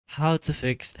how to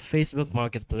fix Facebook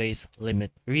Marketplace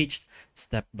limit reached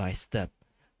step by step.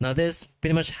 Now this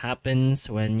pretty much happens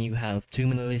when you have too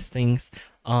many listings.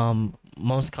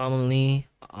 Most commonly,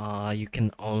 you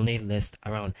can only list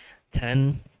around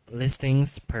 10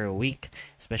 listings per week,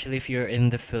 especially if you're in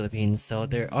the Philippines. So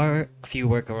there are a few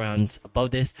workarounds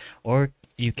about this, or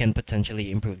you can potentially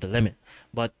improve the limit.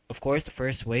 But of course, the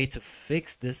first way to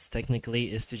fix this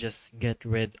technically is to just get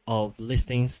rid of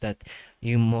listings that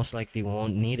you most likely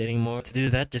won't need anymore. To do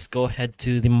that, just go ahead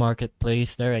to the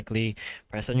marketplace directly,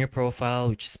 press on your profile,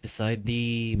 which is beside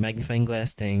the magnifying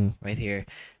glass thing right here,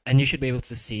 and you should be able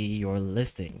to see your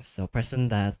listings. So press on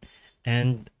that,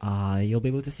 and you'll be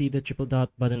able to see the triple dot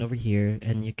button over here,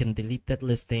 and you can delete that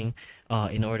listing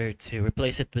in order to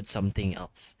replace it with something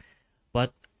else.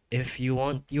 But if you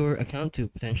want your account to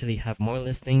potentially have more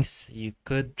listings, you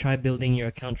could try building your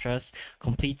account trust,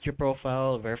 complete your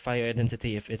profile, verify your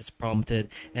identity if it's prompted,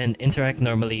 and interact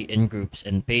normally in groups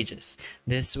and pages.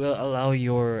 This will allow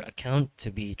your account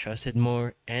to be trusted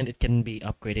more, and it can be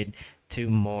upgraded to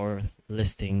more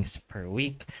listings per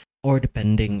week or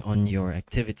depending on your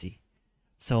activity.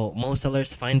 So most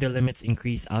sellers find their limits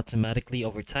increase automatically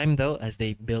over time though, as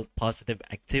they build positive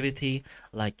activity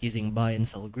like using buy and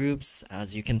sell groups,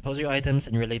 as you can post your items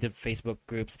in related Facebook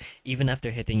groups even after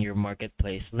hitting your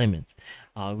marketplace limit.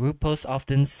 Group posts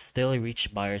often still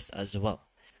reach buyers as well.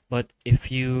 But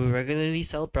if you regularly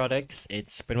sell products,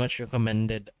 it's pretty much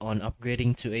recommended on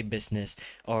upgrading to a business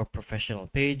or professional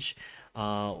page,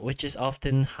 which is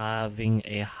often having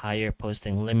a higher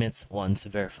posting limits once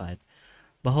verified.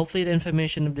 But hopefully the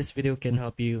information of this video can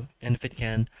help you, and if it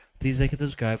can, please like and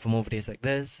subscribe for more videos like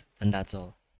this, and that's all.